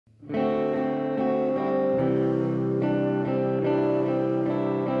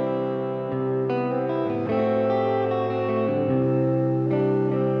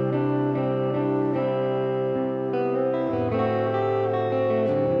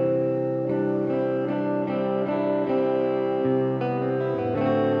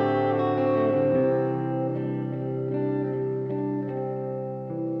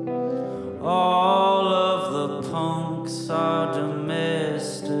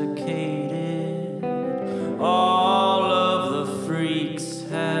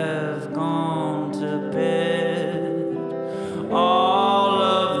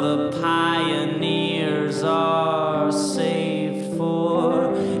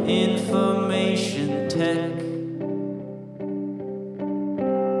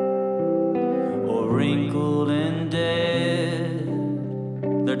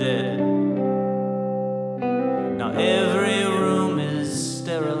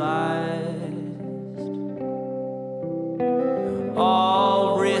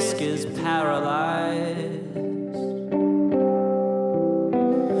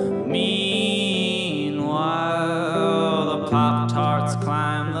parts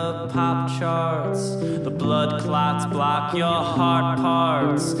climb the pop charts. The blood clots block your heart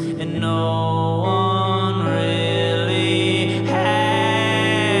parts, and no one really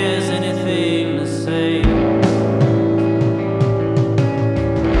has anything to say.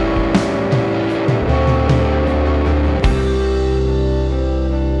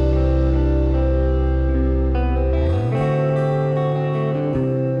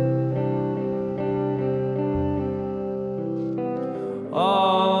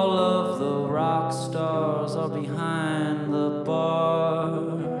 All of the rock stars are behind the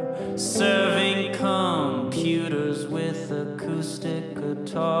bar, serving computers with acoustic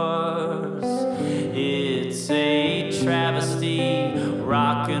guitars. It's a travesty,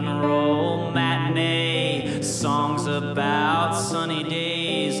 rock and roll matinee, songs about sunny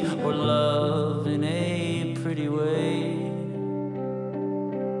days or love in a pretty way.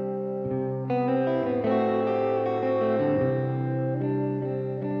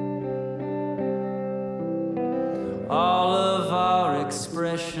 All of our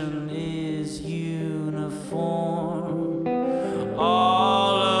expression is uniform.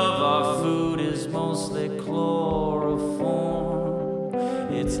 All of our food is mostly chloroform.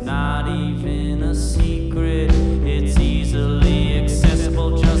 It's not even a secret, it's easily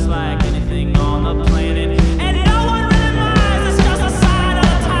accessible, just like anything on the planet. And no one really minds, it's just a sign of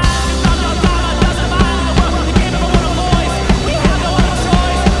the times. Because no dollar doesn't mind the world, the game of a little voice. We have no other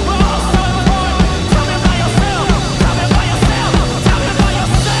choice, we're all so important. Tell me about yourself, tell me about yourself, tell me about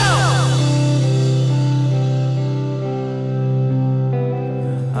yourself.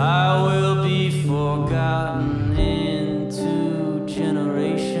 I will be forgotten into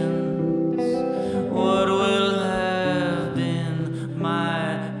generations. What will have been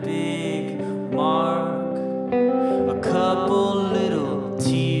my big mark? A couple little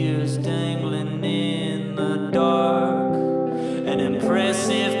tears dangling in the dark. An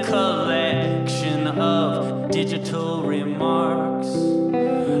impressive collection of digital remarks.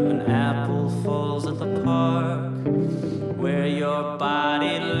 An apple falls at the park where your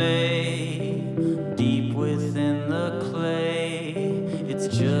body lay, deep within the clay. It's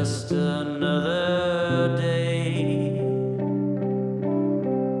just another day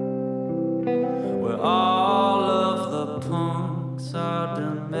where all of the punks are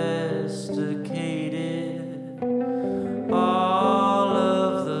domesticated. All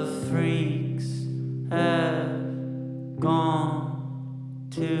of the freaks have gone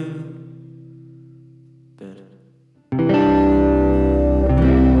to bed.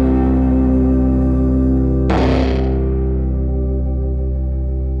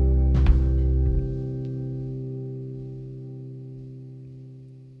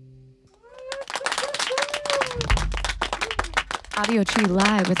 Audiotree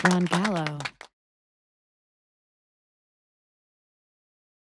live with Ron Gallo.